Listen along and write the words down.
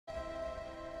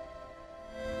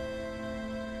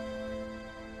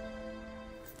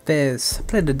FEZ. I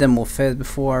played the demo of FEZ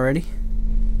before already.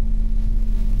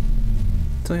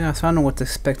 So yeah, so I know what to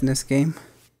expect in this game.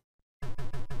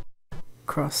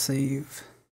 Cross save.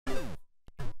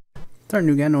 Start a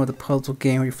new game. I know the puzzle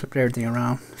game where you flip everything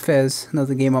around. FEZ,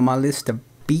 another game on my list to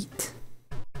beat.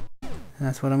 And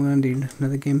that's what I'm gonna do.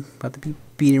 Another game about to be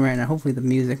beating right now. Hopefully the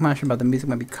music. I'm not sure about the music.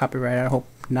 Might be copyrighted. I hope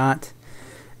not.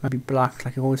 Might be blocked.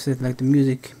 Like I always say, like the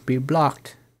music be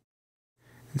blocked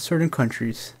in certain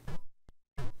countries.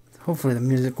 Hopefully the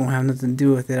music won't have nothing to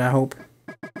do with it. I hope.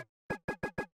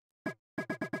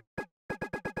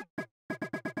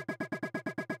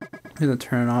 I'm gonna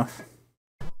turn it off.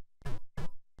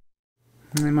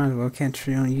 I might as well. Can't show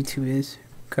you on YouTube is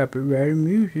copyrighted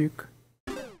music.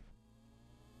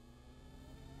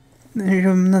 There's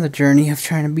another journey of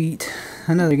trying to beat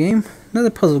another game,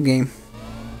 another puzzle game.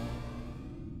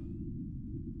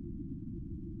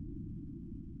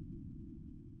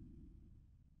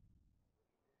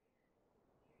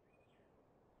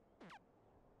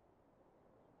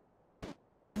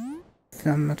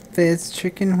 Some FEZ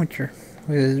chicken with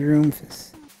his room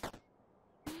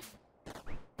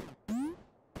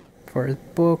for his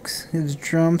books, his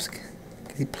drums,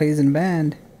 because he plays in a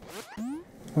band.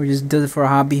 Or just does it for a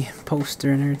hobby,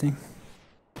 poster and everything.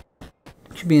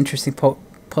 Should be an interesting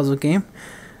puzzle game.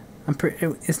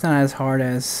 It's not as hard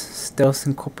as Stealth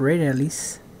Incorporated, at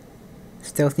least.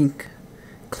 Stealth Inc.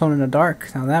 Clone in the Dark.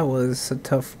 Now that was a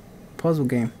tough puzzle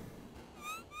game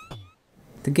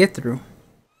to get through.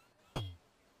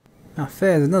 Now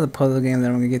FEZ is another puzzle game that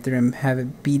I'm gonna get through and have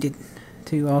it beat it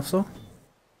too also.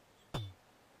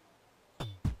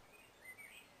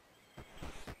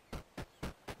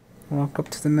 Walk up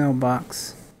to the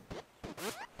mailbox.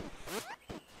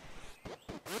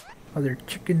 Other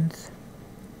chickens.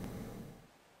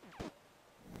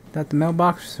 Is that the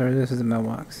mailbox or this is the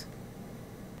mailbox?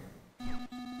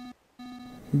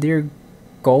 Dear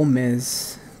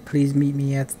Gomez, please meet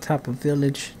me at the top of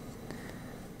village.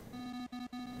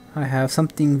 I have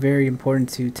something very important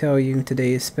to tell you.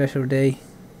 Today is a special day.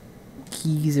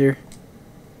 Geezer.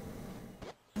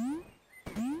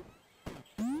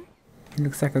 He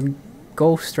looks like a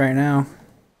ghost right now.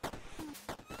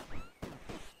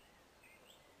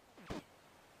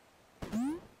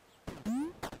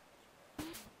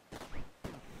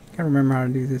 Can't remember how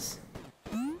to do this.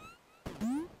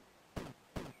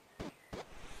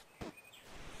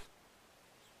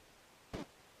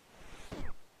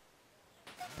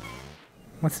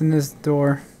 What's in this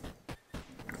door?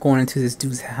 Going into this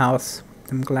dude's house with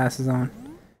them glasses on.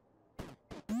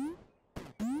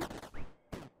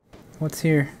 What's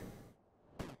here?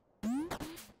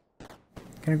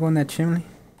 Can I go in that chimney?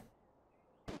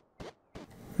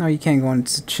 No, you can't go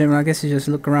into the chimney. I guess you just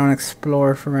look around and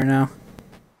explore for right now.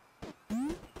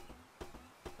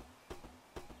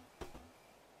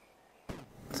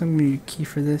 So I'm gonna need a key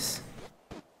for this.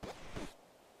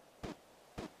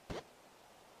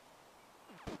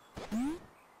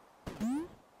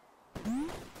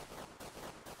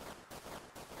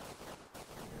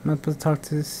 I'm not supposed to talk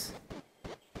to this.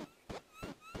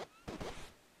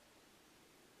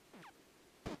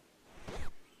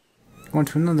 Going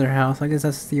to another house. I guess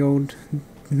that's the old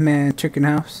man chicken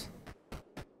house.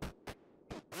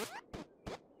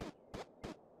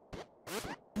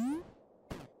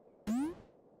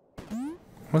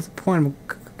 What's the point?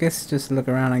 I guess just look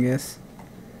around, I guess.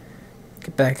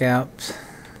 Get back out.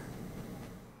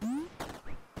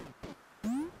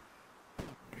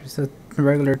 There's a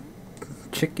regular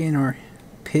chicken or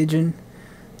pigeon.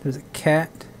 There's a cat.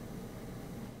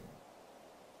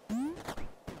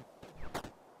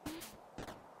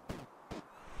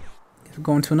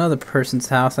 Going to another person's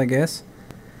house, I guess.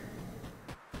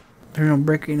 There's no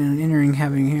breaking and entering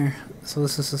happening here. So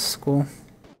this is a school.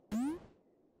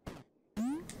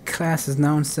 Class is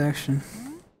now in section.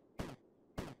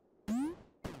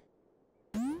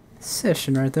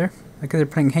 Session right there. I guess they're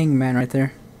playing Hangman right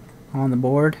there. On the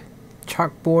board.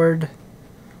 Chalkboard.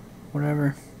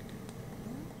 Whatever.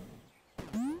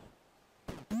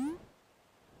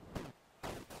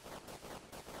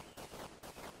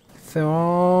 Fell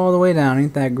all the way down,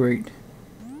 ain't that great?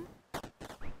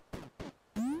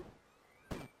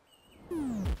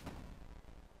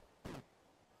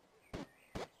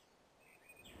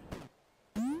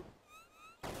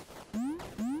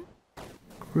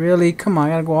 Really? Come on, I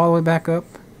gotta go all the way back up.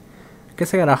 I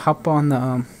guess I gotta hop on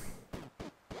the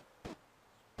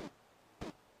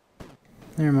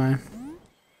never mind.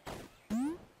 Go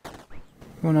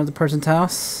to another person's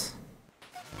house.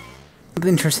 Something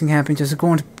interesting happened. Just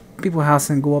going to people's house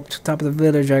and go up to the top of the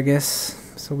village, I guess.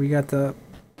 So we got the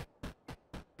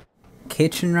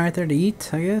kitchen right there to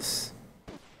eat, I guess.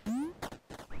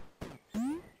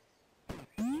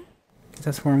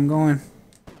 That's where I'm going.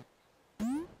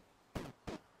 There's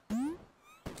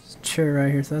a chair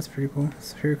right here, so that's pretty cool.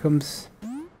 So here comes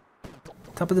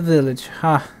top of the village.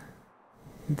 Ha!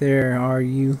 There are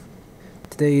you.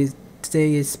 Today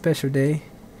is special day.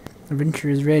 Adventure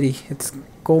is ready. It's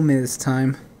Gomez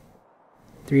time.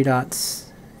 3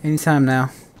 dots. Anytime now.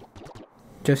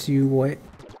 Just you wait.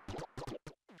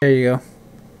 There you go.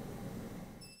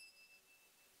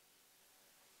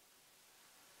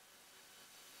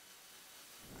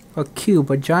 A cube,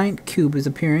 a giant cube is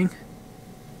appearing.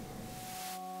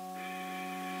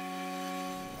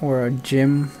 Or a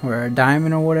gem, or a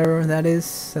diamond, or whatever that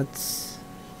is. That's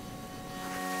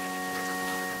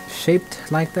shaped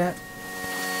like that.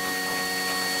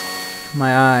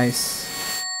 My eyes.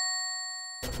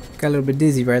 Got a little bit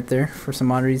dizzy right there for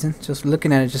some odd reason. Just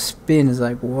looking at it just spin is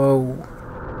like, whoa.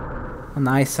 On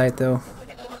the eyesight though.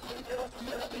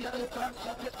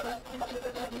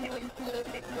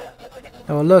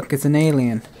 Oh look, it's an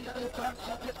alien.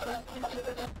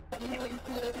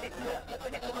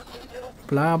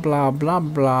 Blah blah blah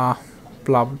blah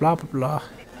blah blah blah.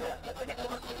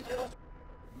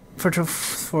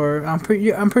 I'm pretty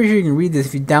sure you can read this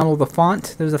if you download the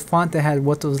font. There's a font that had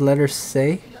what those letters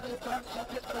say.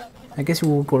 I guess you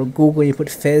will go to Google and you put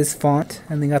FEZ font,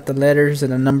 and they got the letters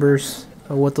and the numbers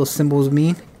of what those symbols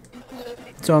mean.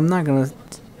 So I'm not gonna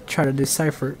try to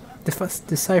decipher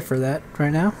that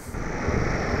right now.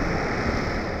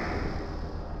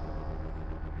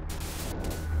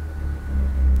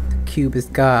 The cube is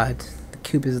God. The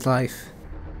cube is life.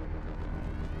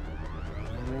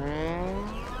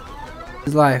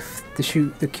 Is life.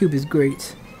 The cube is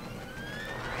great.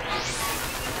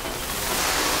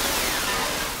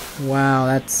 Wow,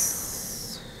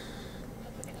 that's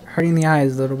hurting the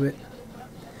eyes a little bit.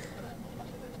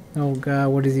 Oh god,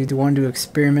 what does he do? Want to do an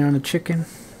experiment on the chicken?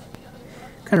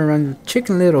 Kind of run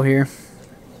Chicken Little here.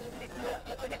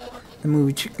 The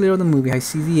movie Chicken Little, the movie. I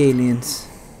see the aliens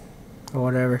or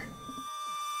whatever.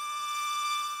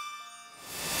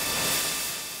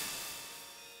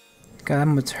 God, that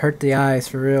must hurt the eyes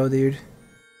for real, dude.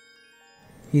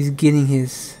 He's getting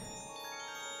his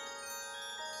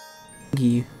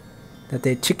that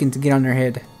the chickens get on their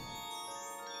head.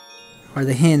 Or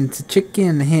the hens, the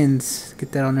chicken, the hens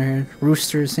get that on their head.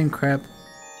 Roosters, same crap.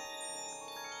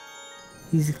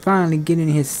 He's finally getting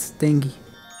his thingy.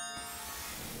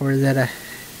 Or is that a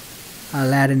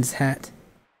Aladdin's hat?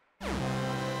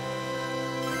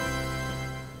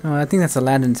 Oh, I think that's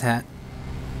Aladdin's hat.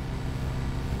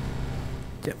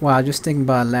 Wow, just thinking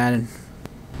about Aladdin.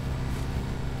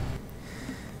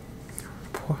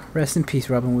 Rest in peace,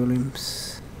 Robin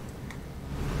Williams.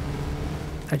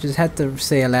 I just had to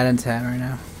say Aladdin's hat right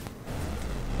now.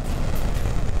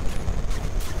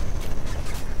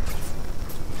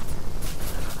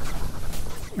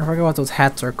 I forgot what those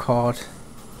hats are called.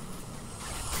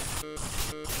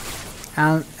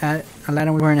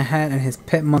 Aladdin was wearing a hat, and his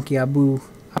pet monkey Apu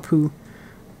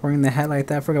wearing the hat like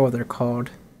that. I forgot what they're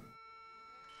called.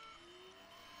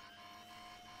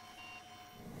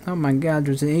 Oh my god,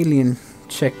 there's an alien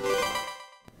check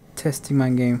testing my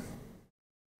game.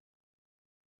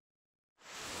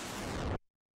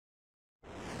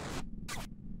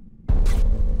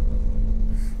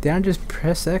 Did I just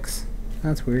press X?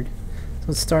 That's weird.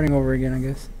 So it's starting over again, I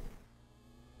guess.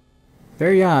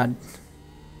 Very odd.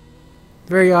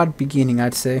 Very odd beginning,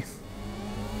 I'd say.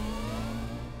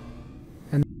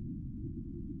 And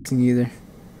either.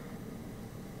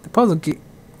 The puzzle game.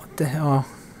 What the hell? Oh,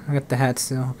 I got the hat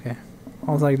still. Okay.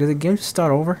 I was like, did the game just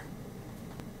start over?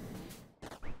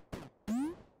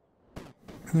 You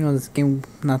know, this game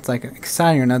not like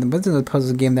exciting or nothing, but this is a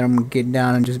puzzle game that I'm gonna get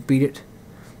down and just beat it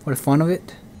for the fun of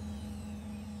it.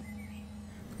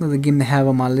 Another game to have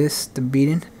on my list, the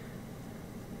beating.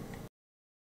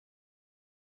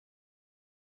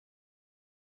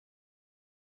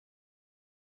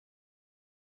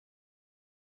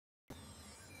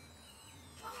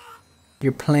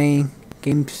 You're playing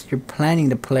games you're planning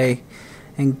to play,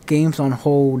 and games on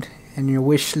hold, and your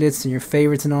wish lists and your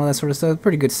favorites and all that sort of stuff. It's a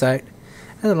pretty good site.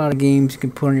 There's a lot of games you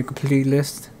can put on your complete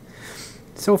list.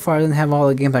 So far, I didn't have all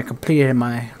the games I completed in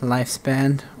my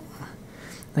lifespan.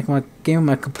 Like my game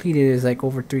I completed is like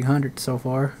over 300 so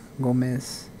far.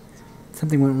 Gomez.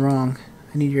 Something went wrong.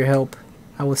 I need your help.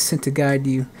 I was sent to guide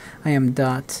you. I am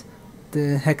Dot.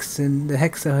 The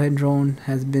hexahedron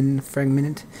has been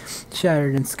fragmented,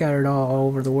 shattered, and scattered all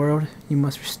over the world. You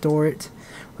must restore it.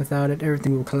 Without it,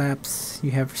 everything will collapse.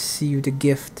 You have received a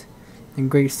gift,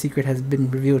 and great secret has been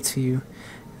revealed to you.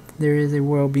 There is a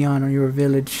world beyond your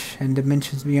village, and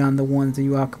dimensions beyond the ones that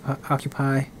you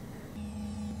occupy.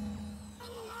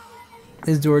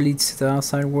 This door leads to the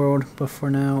outside world, but for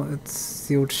now it's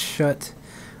sealed shut.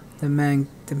 The mark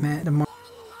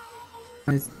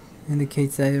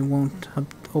indicates that it won't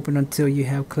open until you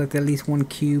have collected at least one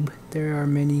cube. There are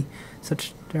many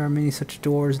such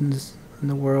doors in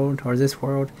the world, or this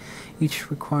world, each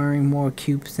requiring more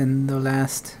cubes than the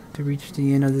last. To reach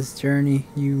the end of this journey,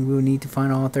 you will need to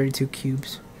find all 32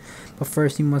 cubes. But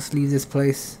first you must leave this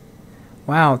place.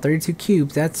 Wow, 32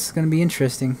 cubes, that's gonna be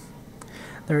interesting.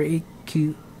 There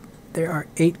are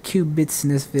 8 cube bits in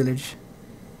this village.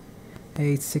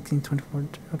 8, 16, 24.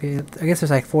 Okay, I guess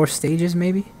there's like 4 stages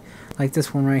maybe? Like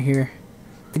this one right here.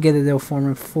 Together they'll form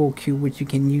a full cube which you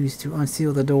can use to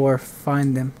unseal the door,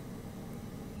 find them.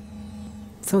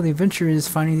 So the adventure is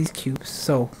finding these cubes.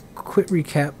 So, quick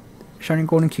recap. Shining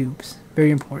golden cubes. Very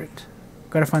important.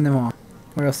 Gotta find them all.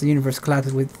 Or else the universe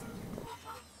collapses with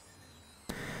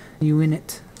you in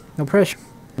it. No pressure.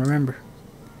 Remember.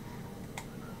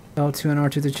 L2 and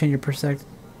R2 to change your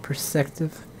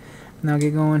perspective. Now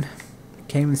get going.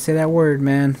 Can't even say that word,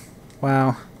 man.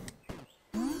 Wow.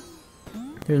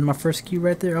 There's my first cube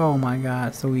right there. Oh my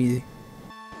god, so easy.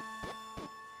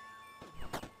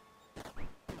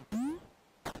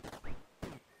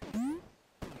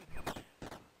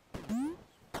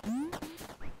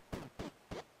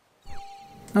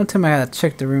 Don't tell me I gotta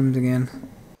check the rooms again.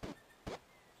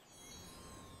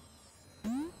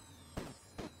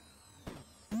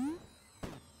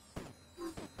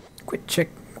 Quick check.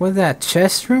 Was that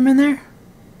chest room in there?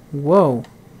 Whoa.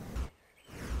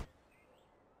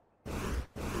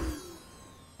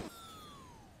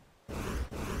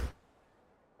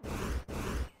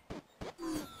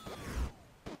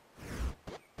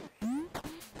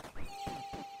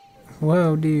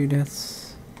 Whoa, dude,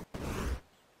 that's...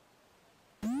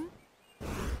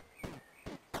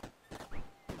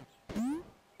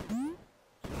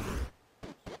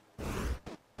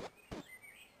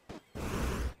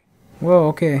 Whoa,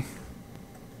 okay.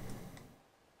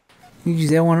 You use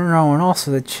that one and that one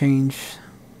also to change.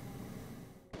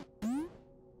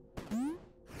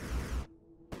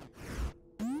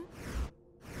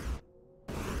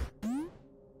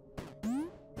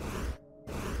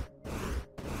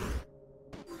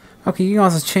 Okay, you can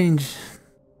also change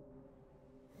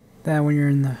that when you're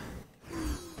in the...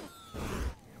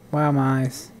 Wow, my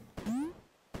eyes.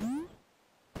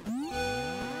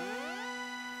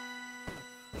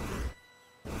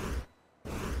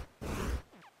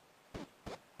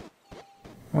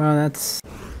 Wow, that's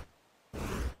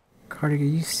hard to get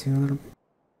used to a little bit.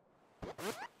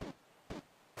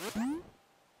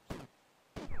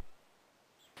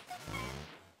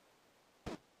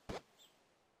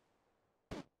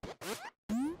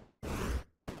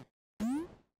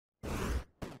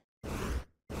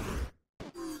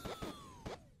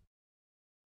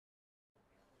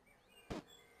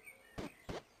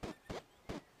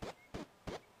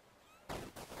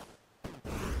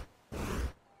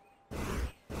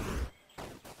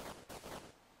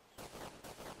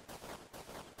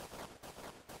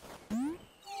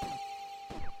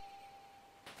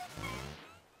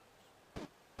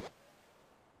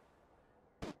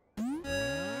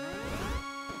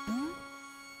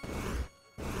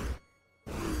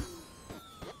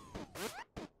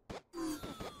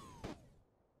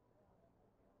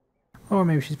 Or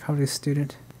maybe she's probably a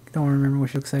student. Don't remember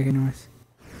what she looks like anyways.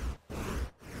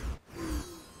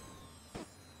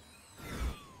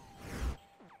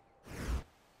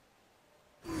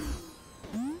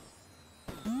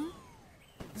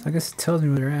 So I guess it tells me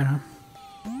where they're at, huh?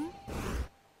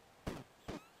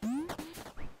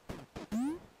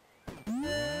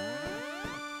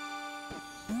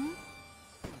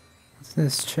 What's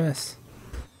this chest?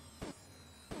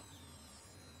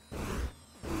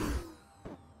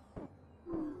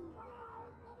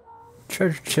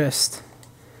 Treasure chest.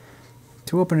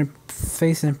 To open it,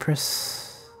 face it and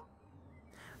press.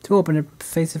 To open it,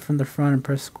 face it from the front and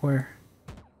press square.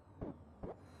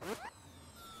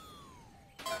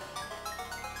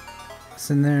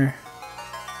 What's in there?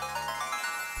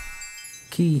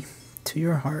 Key to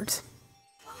your heart.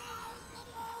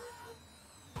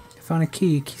 I found a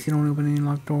key. Keys can only open any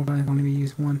locked door, but it can only be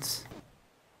used once.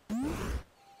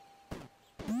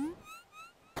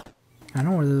 I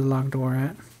know where there's a locked door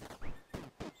at.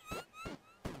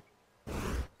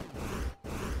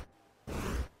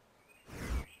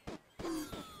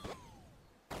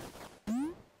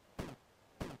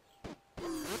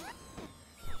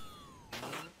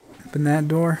 Open that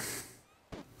door.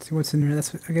 See what's in here.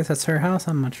 That's, I guess that's her house.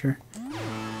 I'm not sure.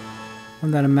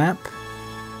 Wasn't that a map?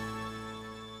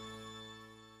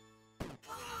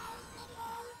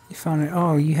 You found it.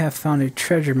 Oh, you have found a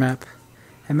treasure map.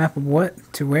 A map of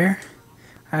what? To where?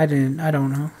 I didn't. I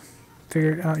don't know.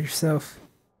 Figure it out yourself.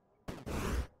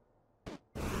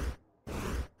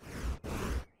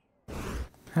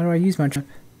 How do I use my trap?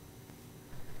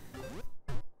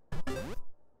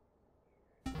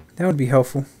 That would be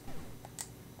helpful.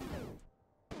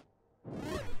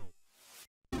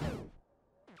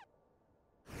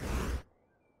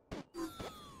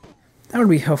 That would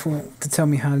be helpful to tell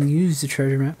me how to use the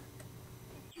treasure map.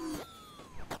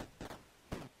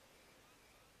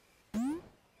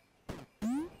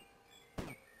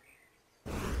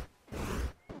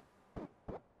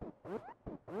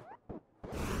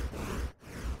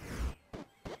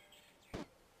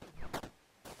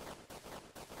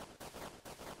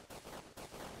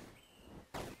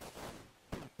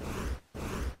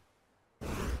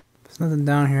 There's nothing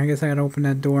down here. I guess I gotta open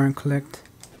that door and collect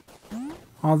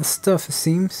all the stuff, it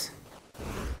seems.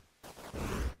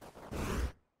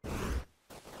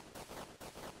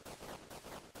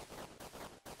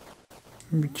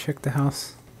 Let me check the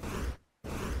house.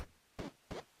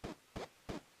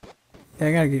 Yeah,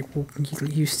 I gotta get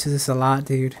used to this a lot,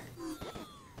 dude.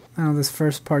 I know this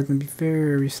first part's gonna be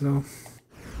very slow.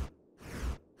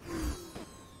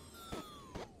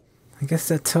 I guess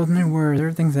that tells me where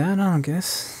everything's at, I don't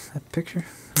guess. That picture.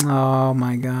 Oh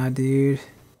my god, dude.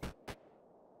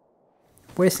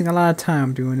 Wasting a lot of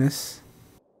time doing this.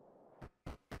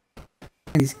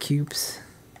 These cubes.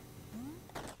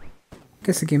 I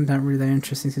guess the game's not really that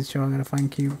interesting since y'all gotta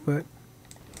find cube, but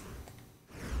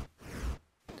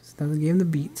just another game to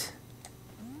beat.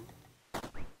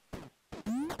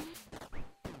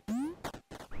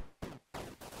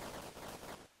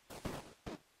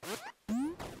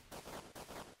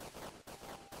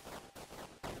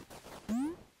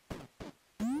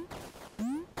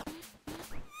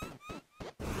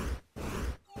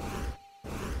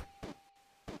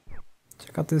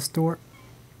 Check out this door.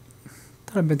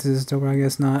 Thought I'd been to this door, but I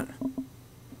guess not.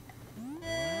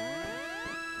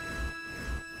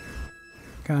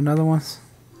 Got another one.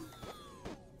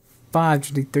 5,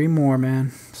 just need 3 more,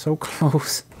 man. So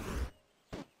close.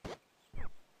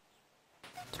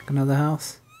 Check another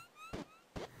house.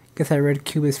 Guess that red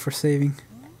cube is for saving.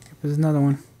 There's another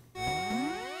one.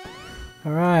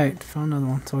 Alright, found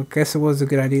another one. So I guess it was a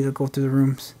good idea to go through the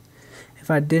rooms. If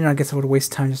I didn't, I guess I would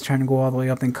waste time just trying to go all the way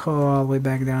up and go all the way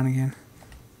back down again.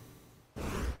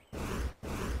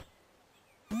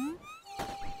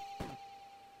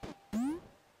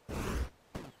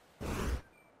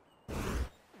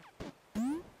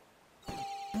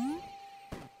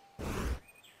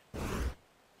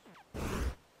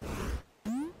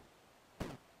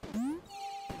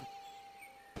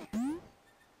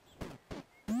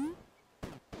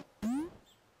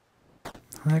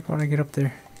 How the heck would I get up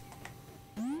there?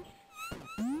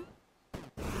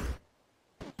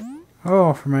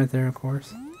 Oh, from right there, of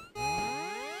course.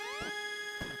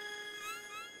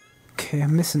 Okay,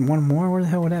 I'm missing one more. Where the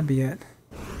hell would that be at?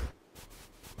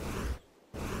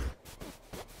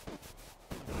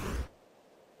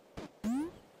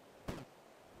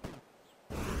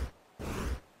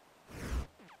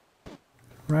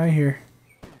 Right here.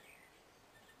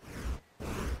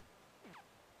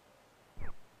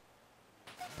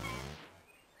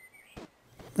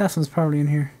 That one's probably in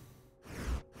here.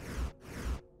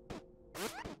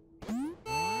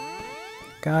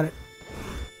 Got it.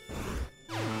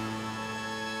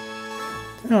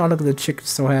 Oh, look at the chicken,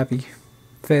 so happy.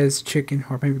 FEZ chicken,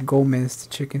 or maybe Gomez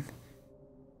chicken.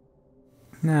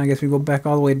 Now I guess we go back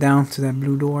all the way down to that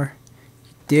blue door.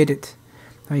 You did it.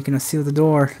 Now you can unseal the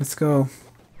door. Let's go.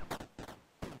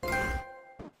 You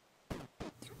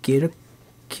get a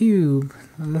cube.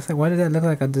 It looks like, why did that look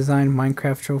like a designed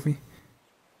Minecraft trophy?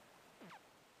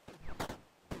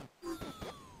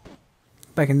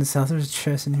 Back in this house, there's a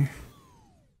chest in here.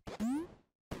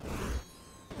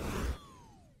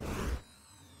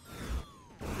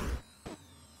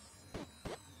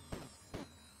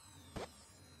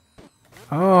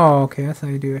 Oh, okay, that's how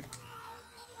you do it.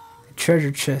 The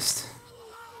treasure chest.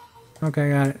 Okay, I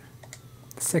got it.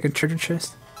 The second treasure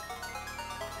chest.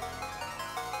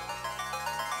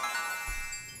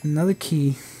 Another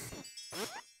key.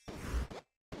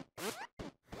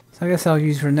 So I guess I'll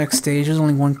use for the next stage. There's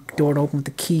only one door to open with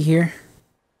the key here.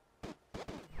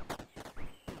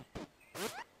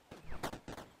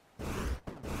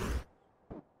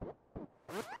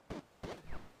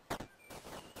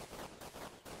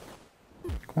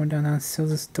 Going down now, seal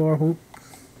this door. Whoop.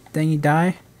 Then you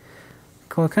die.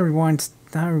 Cool, it kind of rewinds,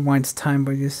 not rewinds time,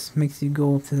 but it just makes you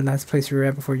go up to the last place you were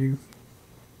at before you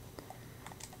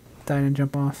die and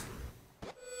jump off.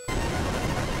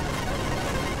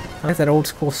 I like that old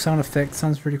school sound effect,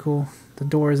 sounds pretty cool. The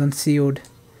door is unsealed.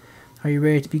 Are you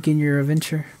ready to begin your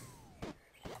adventure?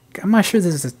 I'm not sure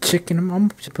this is a chicken. I'm gonna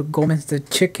put Goldman as the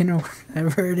chicken or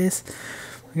whatever it is.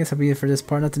 I guess I'll be it for this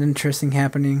part. Nothing interesting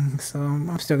happening, so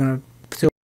I'm still gonna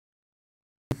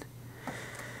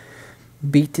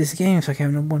beat this game so I can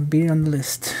have no one beat it on the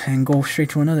list and go straight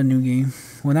to another new game.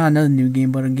 Well, not another new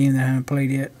game, but a game that I haven't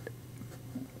played yet.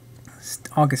 It's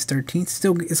August 13th.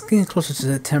 Still, it's getting closer to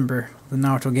September. The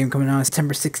Naruto game coming out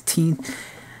September 16th.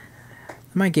 I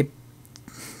might get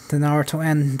the Naruto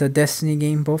and the Destiny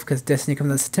game both, because Destiny comes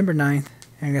out September 9th,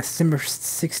 and I guess September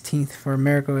 16th for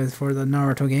America is for the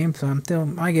Naruto game. So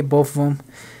I get both of them.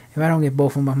 If I don't get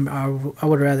both of them, I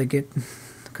would rather get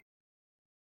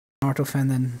Naruto fan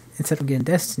than instead of getting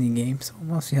Destiny games. So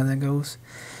we'll see how that goes.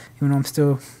 Even though I'm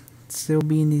still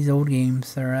beating these old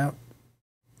games that are out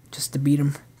just to beat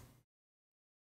them.